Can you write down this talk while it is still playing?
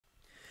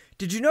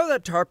Did you know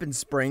that Tarpon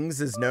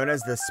Springs is known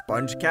as the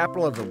sponge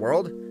capital of the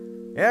world?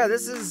 Yeah,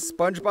 this is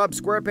SpongeBob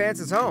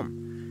Squarepants'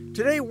 home.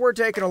 Today we're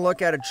taking a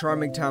look at a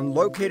charming town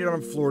located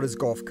on Florida's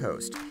Gulf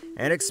Coast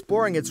and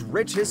exploring its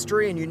rich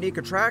history and unique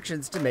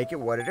attractions to make it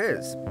what it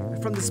is.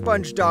 From the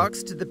sponge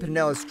docks to the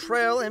Pinellas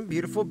Trail and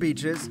beautiful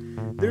beaches,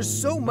 there's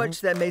so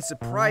much that may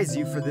surprise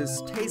you for this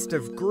taste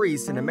of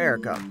Greece in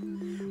America.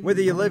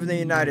 Whether you live in the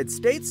United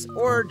States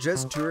or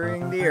just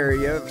touring the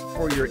area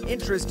for your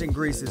interest in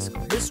Greece's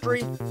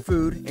history,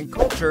 food, and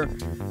culture,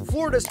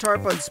 Florida's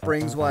Tarpon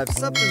Springs will have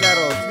something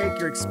that'll take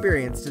your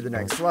experience to the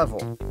next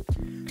level.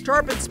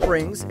 Tarpon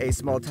Springs, a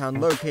small town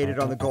located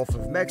on the Gulf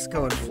of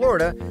Mexico in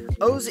Florida,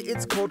 owes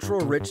its cultural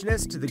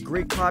richness to the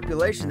Greek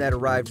population that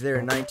arrived there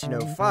in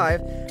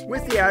 1905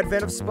 with the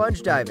advent of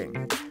sponge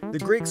diving. The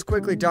Greeks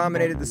quickly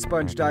dominated the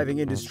sponge diving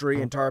industry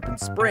in Tarpon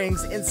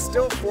Springs and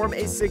still form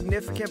a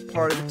significant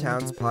part of the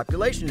town's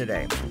population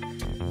today.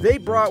 They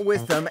brought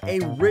with them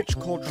a rich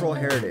cultural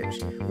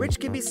heritage, which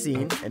can be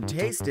seen and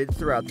tasted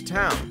throughout the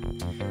town.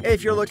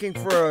 If you're looking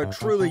for a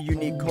truly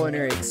unique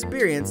culinary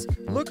experience,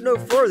 look no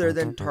further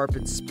than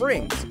Tarpon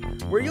Springs,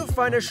 where you'll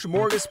find a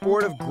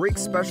smorgasbord of Greek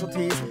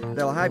specialties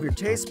that'll have your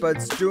taste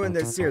buds doing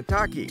the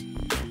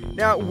sirtaki.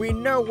 Now, we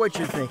know what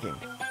you're thinking.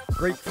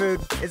 Greek food?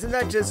 Isn't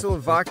that just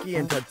souvlaki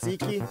and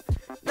tzatziki?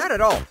 Not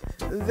at all.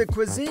 The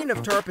cuisine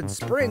of Tarpon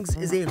Springs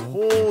is a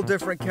whole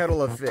different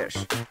kettle of fish.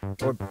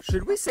 Or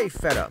should we say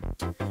feta?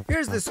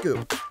 Here's the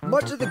scoop.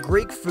 Much of the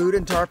Greek food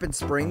in Tarpon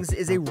Springs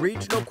is a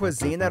regional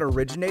cuisine that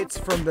originates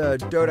from the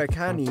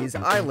Dodecanese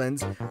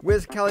Islands,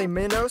 with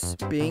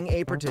Kalymnos being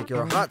a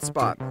particular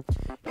hotspot.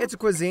 It's a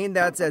cuisine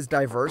that's as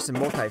diverse and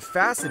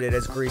multifaceted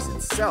as Greece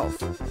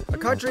itself, a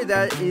country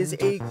that is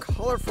a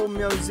colorful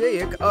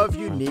mosaic of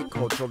unique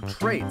cultural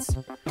traits.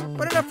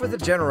 But enough with the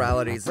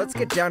generalities, let's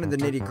get down to the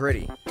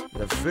nitty-gritty,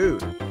 the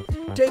food.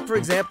 Take, for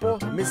example,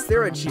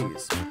 Mysthera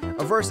cheese,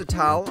 a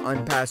versatile,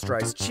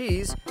 unpasteurized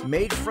cheese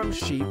made from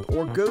sheep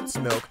or goat's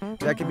milk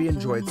that can be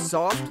enjoyed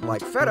soft,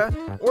 like feta,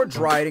 or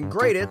dried and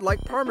grated, like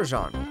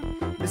Parmesan.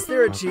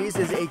 Mysthera cheese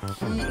is a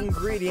key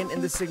ingredient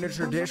in the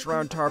signature dish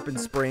around Tarpon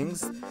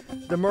Springs,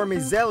 the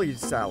mermizelli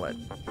salad.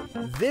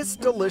 This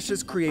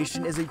delicious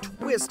creation is a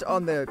twist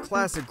on the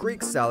classic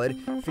Greek salad,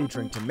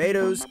 featuring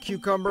tomatoes,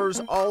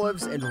 cucumbers,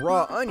 olives, and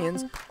raw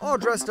onions, all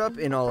dressed up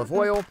in olive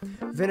oil,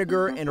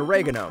 vinegar, and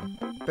oregano.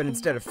 But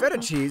instead of feta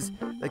cheese,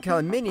 the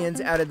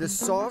Calaminians added the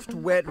soft,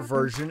 wet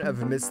version of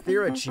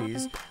Mysthera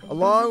cheese,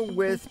 along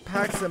with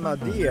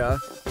paxamadia,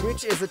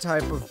 which is a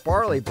type of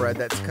barley bread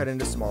that's cut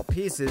into small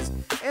pieces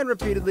and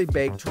repeatedly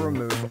baked to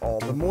remove all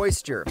the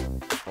moisture.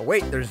 Oh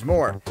wait, there's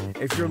more.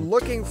 If you're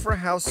looking for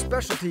house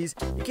specialties,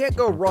 you can't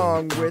go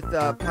wrong with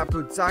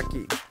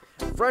paputsaki,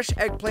 fresh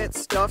eggplant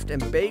stuffed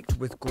and baked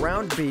with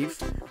ground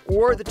beef,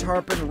 or the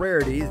tarpon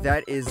rarity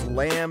that is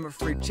lamb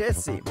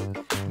frittesi.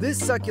 This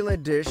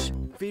succulent dish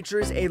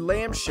features a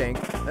lamb shank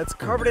that's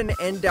covered in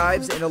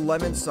endives and a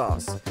lemon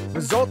sauce,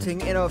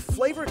 resulting in a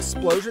flavor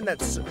explosion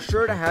that's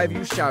sure to have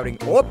you shouting,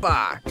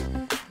 "Oppa!"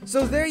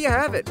 So there you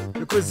have it.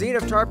 The cuisine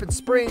of Tarpon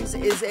Springs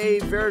is a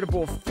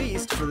veritable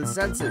feast for the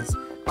senses,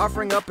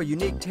 offering up a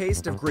unique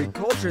taste of Greek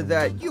culture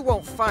that you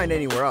won't find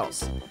anywhere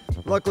else.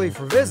 Luckily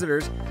for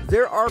visitors,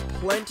 there are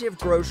plenty of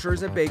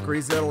grocers and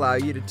bakeries that allow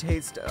you to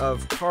taste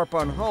of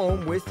Tarpon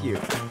home with you.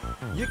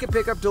 You can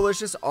pick up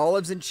delicious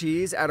olives and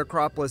cheese at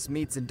Acropolis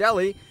Meats and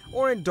Deli,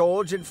 or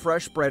indulge in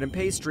fresh bread and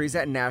pastries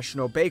at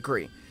National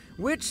Bakery,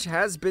 which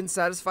has been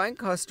satisfying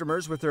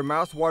customers with their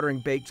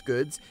mouth-watering baked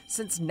goods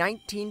since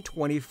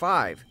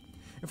 1925.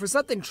 And for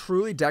something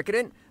truly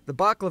decadent, the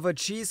baklava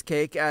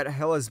cheesecake at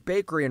Hella's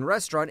Bakery and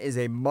Restaurant is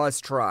a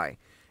must-try.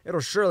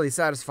 It'll surely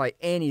satisfy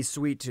any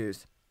sweet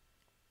tooth.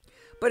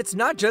 But it's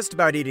not just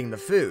about eating the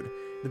food.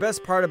 The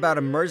best part about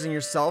immersing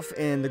yourself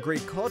in the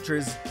Greek culture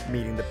is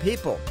meeting the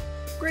people.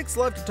 Greeks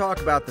love to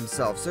talk about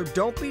themselves, so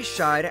don't be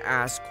shy to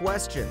ask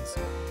questions.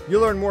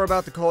 You'll learn more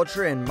about the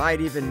culture and might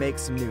even make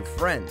some new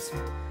friends.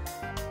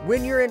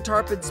 When you're in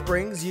Tarpon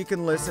Springs, you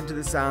can listen to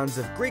the sounds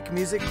of Greek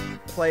music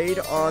played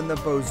on the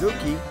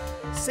bouzouki,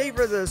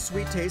 savor the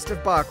sweet taste of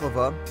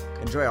baklava,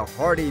 enjoy a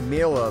hearty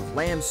meal of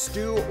lamb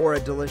stew or a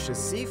delicious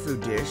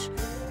seafood dish,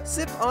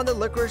 sip on the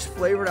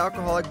licorice-flavored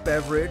alcoholic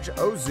beverage,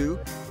 ouzo,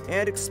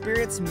 and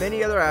experience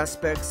many other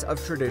aspects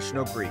of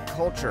traditional Greek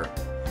culture.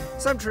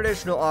 Some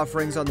traditional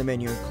offerings on the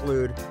menu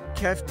include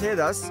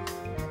keftedas,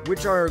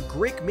 which are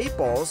Greek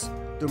meatballs,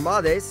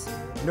 doumades,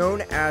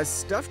 known as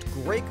stuffed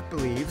grape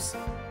leaves,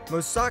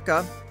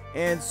 moussaka,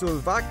 and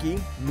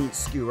souvlaki, meat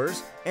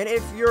skewers. And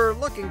if you're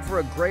looking for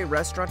a great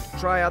restaurant to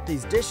try out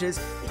these dishes,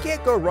 you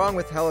can't go wrong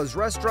with Hella's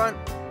Restaurant,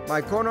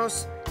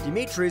 Mykonos,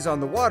 Dimitri's on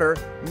the Water,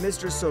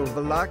 Mr.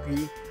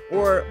 Souvlaki,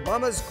 or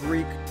Mama's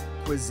Greek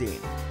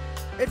Cuisine.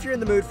 If you're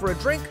in the mood for a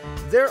drink,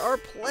 there are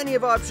plenty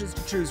of options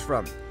to choose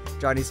from.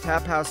 Johnny's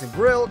Tap House and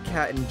Grill,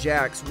 Cat and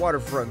Jack's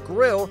Waterfront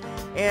Grill,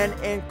 and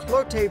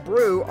Enclote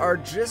Brew are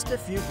just a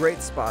few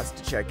great spots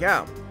to check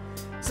out.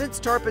 Since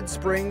Tarpon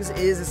Springs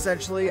is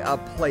essentially a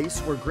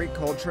place where Greek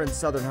culture and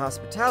Southern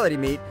hospitality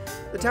meet,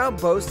 the town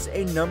boasts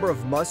a number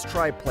of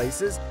must-try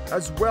places,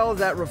 as well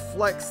that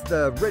reflects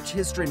the rich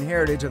history and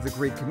heritage of the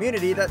Greek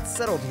community that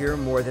settled here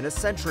more than a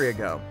century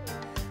ago.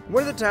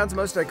 One of the town's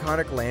most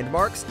iconic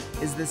landmarks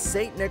is the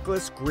St.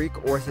 Nicholas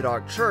Greek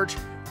Orthodox Church,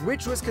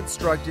 which was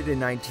constructed in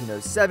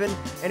 1907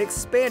 and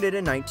expanded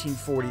in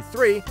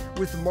 1943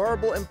 with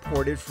marble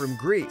imported from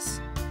Greece.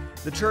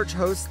 The church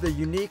hosts the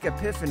unique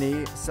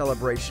Epiphany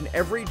celebration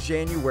every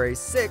January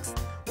 6th,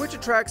 which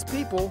attracts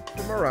people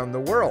from around the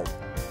world.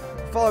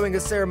 Following a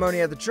ceremony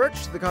at the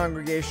church, the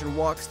congregation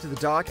walks to the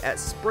dock at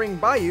Spring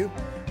Bayou,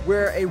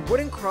 where a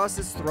wooden cross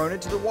is thrown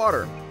into the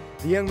water.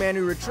 The young man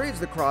who retrieves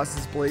the cross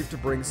is believed to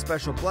bring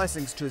special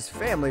blessings to his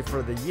family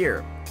for the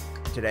year.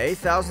 Today,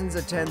 thousands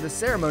attend the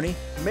ceremony,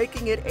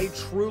 making it a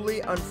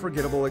truly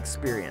unforgettable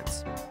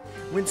experience.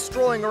 When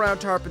strolling around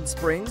Tarpon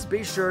Springs,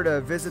 be sure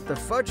to visit the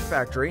Fudge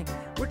Factory,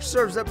 which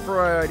serves up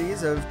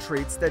varieties of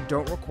treats that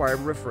don't require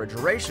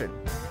refrigeration,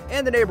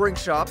 and the neighboring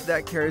shop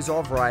that carries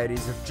all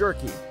varieties of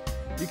jerky.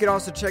 You can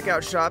also check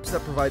out shops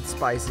that provide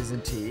spices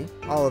and tea,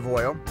 olive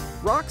oil,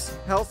 rocks,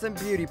 health and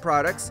beauty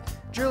products,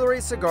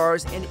 jewelry,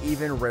 cigars, and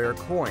even rare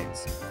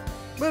coins.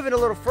 Moving a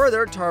little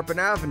further, Tarpon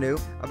Avenue,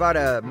 about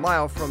a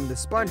mile from the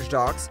Sponge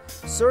Docks,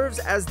 serves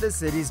as the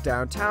city's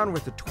downtown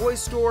with a toy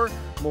store,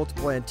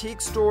 multiple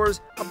antique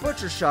stores, a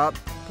butcher shop,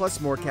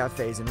 plus more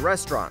cafes and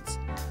restaurants.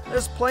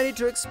 There's plenty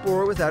to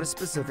explore without a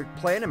specific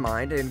plan in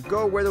mind, and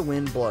go where the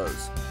wind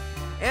blows.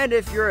 And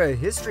if you're a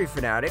history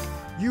fanatic,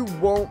 you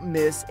won't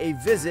miss a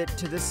visit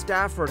to the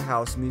Stafford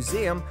House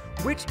Museum,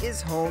 which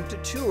is home to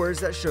tours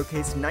that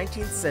showcase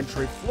 19th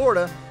century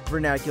Florida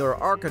vernacular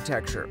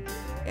architecture,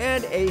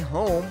 and a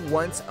home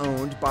once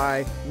owned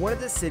by one of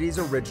the city's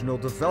original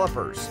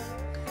developers.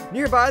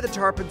 Nearby, the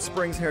Tarpon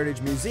Springs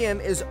Heritage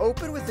Museum is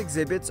open with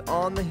exhibits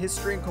on the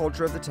history and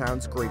culture of the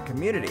town's Greek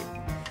community.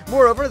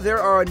 Moreover, there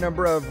are a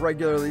number of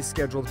regularly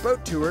scheduled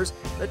boat tours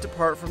that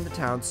depart from the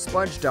town's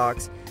sponge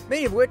docks,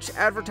 many of which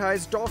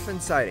advertise dolphin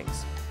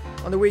sightings.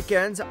 On the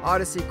weekends,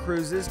 Odyssey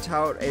Cruises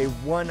tout a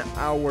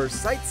 1-hour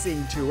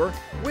sightseeing tour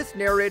with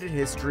narrated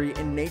history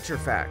and nature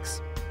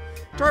facts.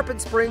 Tarpon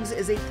Springs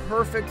is a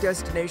perfect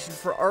destination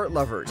for art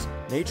lovers,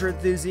 nature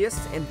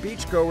enthusiasts, and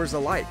beachgoers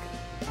alike.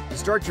 To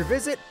start your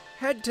visit,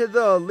 head to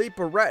the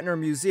Lipa Ratner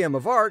Museum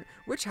of Art,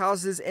 which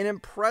houses an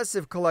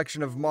impressive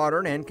collection of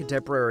modern and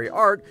contemporary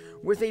art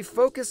with a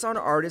focus on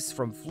artists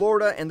from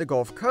Florida and the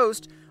Gulf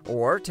Coast,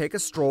 or take a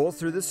stroll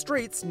through the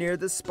streets near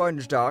the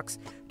Sponge Docks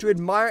to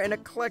admire an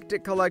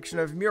eclectic collection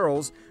of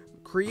murals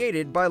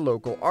created by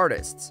local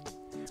artists.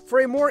 For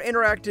a more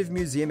interactive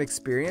museum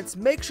experience,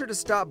 make sure to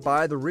stop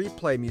by the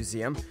Replay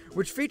Museum,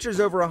 which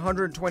features over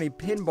 120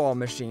 pinball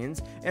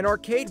machines and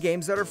arcade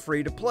games that are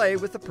free to play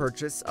with the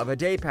purchase of a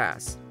day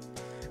pass.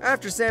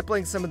 After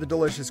sampling some of the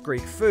delicious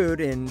Greek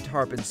food in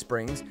Tarpon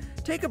Springs,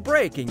 take a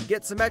break and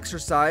get some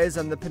exercise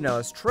on the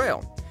Pinellas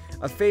Trail,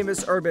 a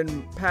famous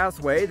urban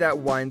pathway that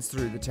winds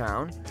through the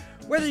town.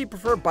 Whether you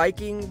prefer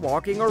biking,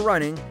 walking, or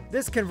running,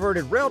 this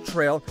converted rail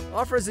trail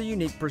offers a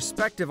unique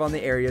perspective on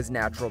the area's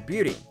natural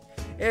beauty.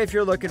 If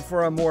you're looking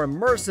for a more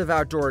immersive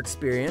outdoor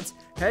experience,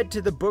 head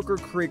to the Booker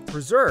Creek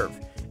Preserve,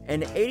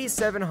 an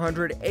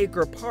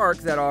 8,700-acre park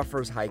that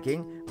offers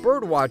hiking,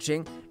 bird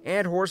watching,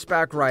 and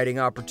horseback riding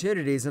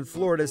opportunities in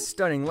Florida's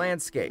stunning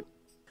landscape.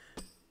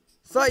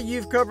 Thought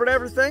you've covered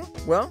everything?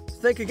 Well,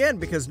 think again,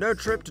 because no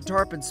trip to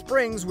Tarpon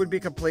Springs would be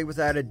complete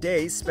without a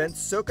day spent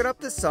soaking up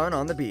the sun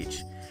on the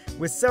beach.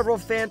 With several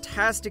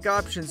fantastic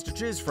options to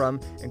choose from,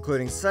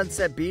 including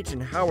Sunset Beach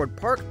and Howard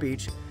Park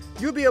Beach,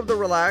 you'll be able to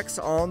relax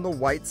on the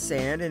white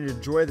sand and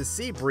enjoy the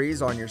sea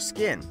breeze on your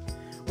skin.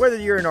 Whether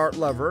you're an art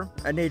lover,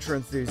 a nature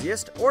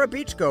enthusiast, or a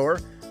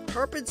beachgoer,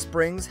 Tarpon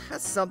Springs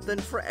has something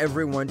for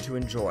everyone to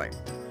enjoy.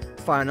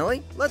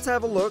 Finally, let's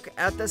have a look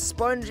at the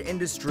sponge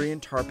industry in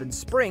Tarpon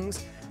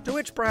Springs, to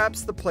which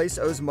perhaps the place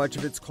owes much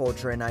of its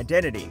culture and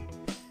identity.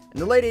 In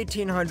the late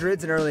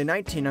 1800s and early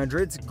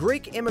 1900s,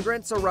 Greek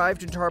immigrants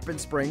arrived in Tarpon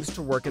Springs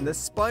to work in the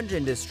sponge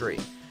industry,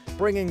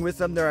 bringing with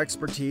them their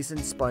expertise in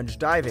sponge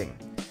diving.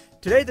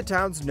 Today, the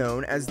town's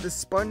known as the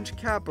sponge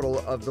capital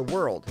of the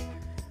world.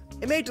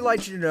 It may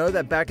delight you to know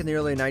that back in the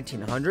early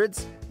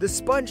 1900s, the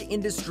sponge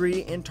industry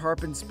in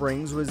Tarpon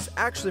Springs was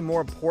actually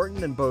more important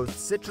than both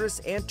citrus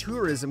and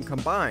tourism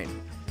combined.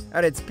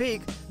 At its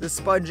peak, the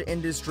sponge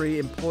industry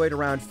employed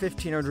around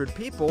 1,500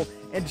 people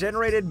and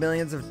generated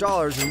millions of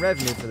dollars in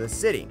revenue for the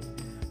city.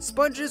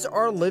 Sponges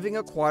are living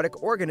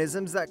aquatic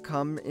organisms that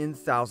come in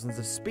thousands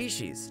of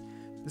species.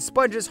 The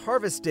sponges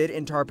harvested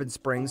in Tarpon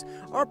Springs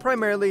are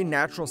primarily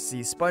natural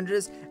sea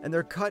sponges, and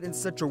they're cut in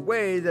such a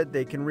way that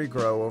they can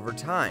regrow over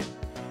time.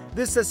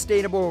 This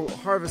sustainable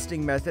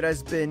harvesting method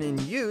has been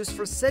in use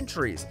for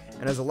centuries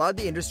and has allowed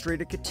the industry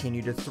to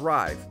continue to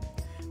thrive.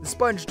 The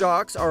Sponge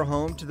Docks are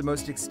home to the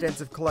most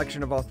extensive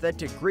collection of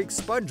authentic Greek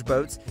sponge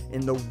boats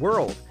in the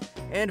world,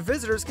 and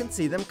visitors can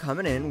see them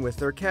coming in with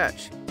their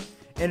catch.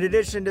 In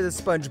addition to the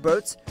sponge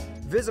boats,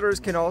 visitors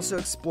can also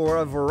explore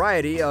a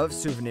variety of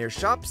souvenir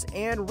shops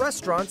and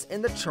restaurants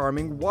in the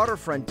charming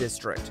waterfront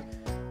district.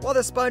 While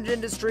the sponge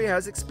industry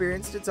has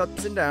experienced its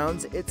ups and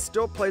downs, it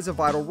still plays a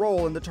vital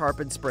role in the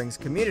Tarpon Springs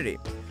community.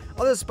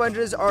 Although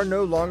sponges are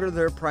no longer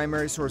their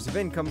primary source of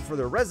income for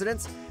their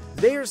residents,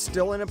 they are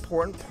still an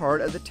important part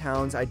of the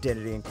town's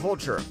identity and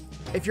culture.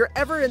 If you're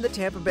ever in the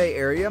Tampa Bay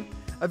area,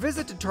 a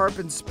visit to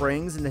Tarpon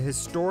Springs and the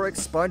historic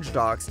sponge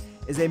docks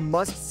is a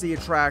must-see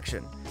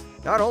attraction.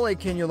 Not only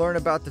can you learn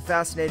about the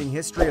fascinating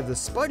history of the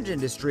sponge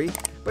industry,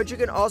 but you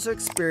can also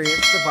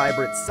experience the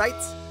vibrant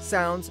sights,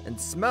 sounds, and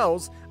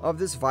smells of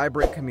this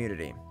vibrant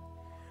community.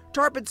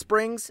 Tarpon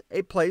Springs,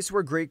 a place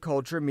where Greek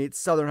culture meets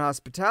Southern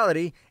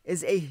hospitality,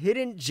 is a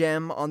hidden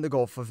gem on the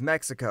Gulf of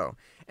Mexico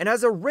and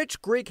has a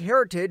rich Greek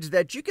heritage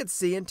that you can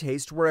see and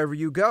taste wherever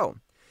you go.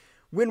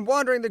 When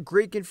wandering the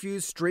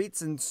Greek-infused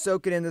streets and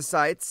soaking in the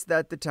sights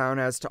that the town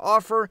has to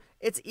offer,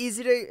 it's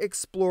easy to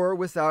explore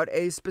without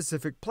a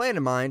specific plan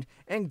in mind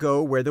and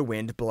go where the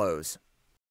wind blows.